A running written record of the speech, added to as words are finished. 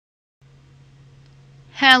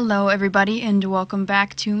Hello everybody and welcome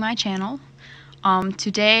back to my channel.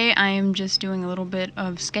 Today I am just doing a little bit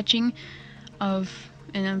of sketching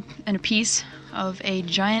in a piece of a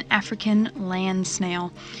giant African land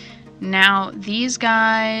snail. Now these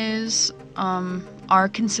guys are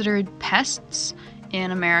considered pests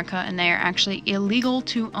in America, and they are actually illegal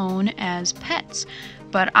to own as pets,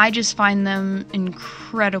 but I just find them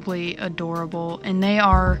incredibly adorable, and they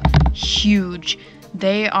are huge.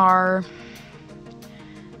 They are,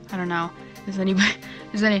 I don't know,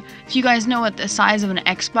 if you guys know what the size of an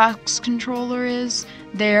Xbox controller is,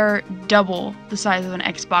 they're double the size of an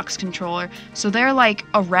Xbox controller. So they're like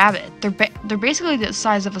a rabbit. They're basically the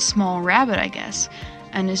size of a small rabbit, I guess.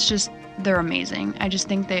 And they're amazing. I just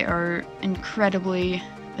think they are incredibly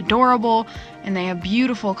adorable, and they have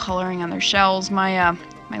beautiful coloring on their shells. My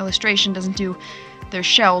illustration doesn't do their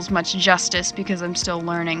shells much justice because I'm still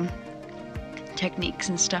learning techniques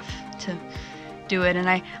and stuff to do it, and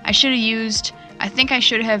I think I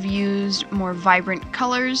should have used more vibrant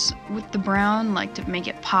colors with the brown, like to make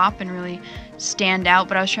it pop and really stand out,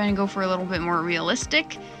 but I was trying to go for a little bit more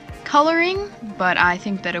realistic coloring, but I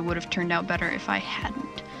think that it would have turned out better if I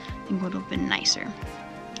hadn't. I think it would have been nicer.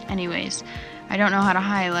 Anyways, I don't know how to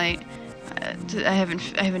highlight. I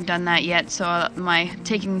haven't done that yet, so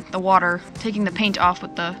taking the paint off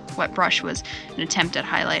with the wet brush was an attempt at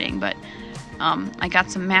highlighting, but I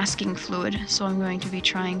got some masking fluid, so I'm going to be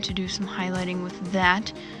trying to do some highlighting with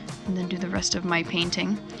that and then do the rest of my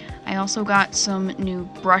painting. I also got some new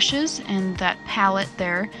brushes and that palette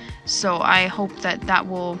there, so I hope that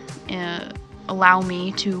will allow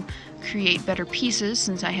me to create better pieces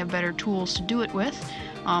since I have better tools to do it with.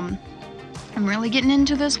 I'm really getting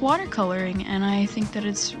into this watercoloring, and I think that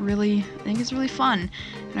it's really fun,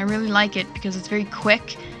 and I really like it because it's very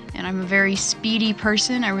quick. And I'm a very speedy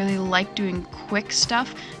person. I really like doing quick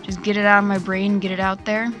stuff. Just get it out of my brain, get it out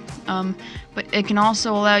there. But it can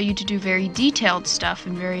also allow you to do very detailed stuff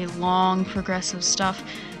and very long, progressive stuff,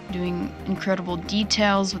 doing incredible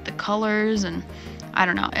details with the colors, and I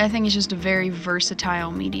don't know. I think it's just a very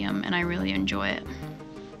versatile medium, and I really enjoy it.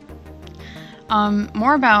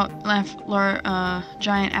 More about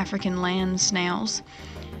giant African land snails.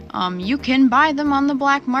 You can buy them on the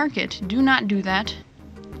black market. Do not do that,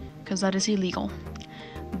 because that is illegal.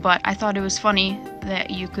 But I thought it was funny that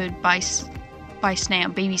you could buy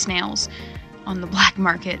baby snails on the black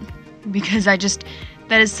market, because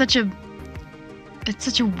it's such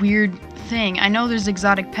a weird thing. I know there's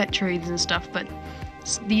exotic pet trades and stuff, but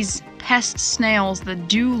these pest snails that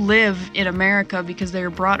do live in America because they're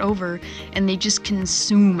brought over and they just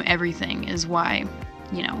consume everything is why,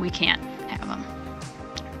 we can't have them.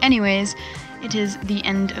 Anyways, it is the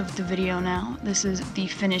end of the video now. This is the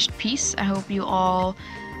finished piece. I hope you all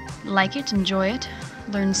like it, enjoy it,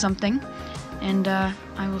 learn something, and I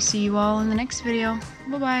will see you all in the next video.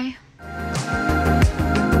 Bye-bye.